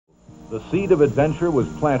The seed of adventure was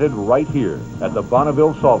planted right here at the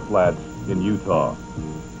Bonneville Salt Flats in Utah.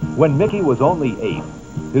 When Mickey was only 8,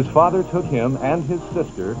 his father took him and his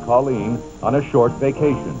sister, Colleen, on a short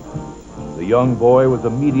vacation. The young boy was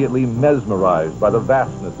immediately mesmerized by the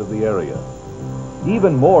vastness of the area.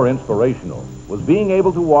 Even more inspirational was being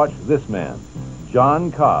able to watch this man,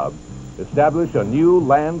 John Cobbs, establish a new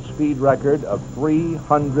land speed record of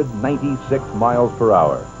 396 miles per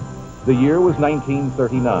hour. The year was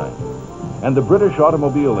 1939, and the British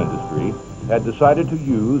automobile industry had decided to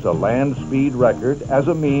use a land speed record as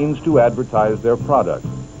a means to advertise their product.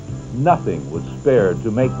 Nothing was spared to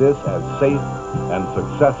make this as safe and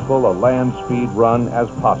successful a land speed run as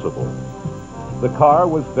possible. The car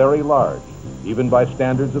was very large, even by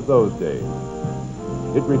standards of those days.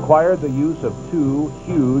 It required the use of 2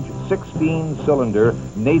 huge 16-cylinder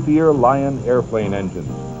Napier Lion airplane engines,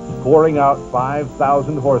 pouring out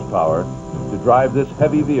 5,000 horsepower to drive this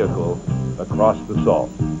heavy vehicle across the salt.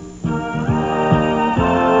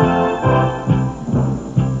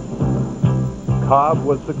 Cobb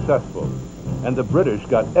was successful, and the British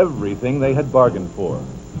got everything they had bargained for.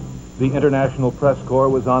 The International Press Corps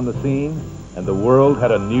was on the scene, and the world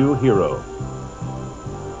had a new hero.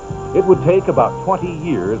 It would take about 20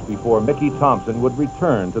 years before Mickey Thompson would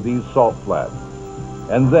return to these salt flats,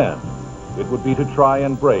 and then it would be to try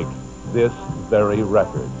and break this very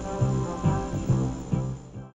record.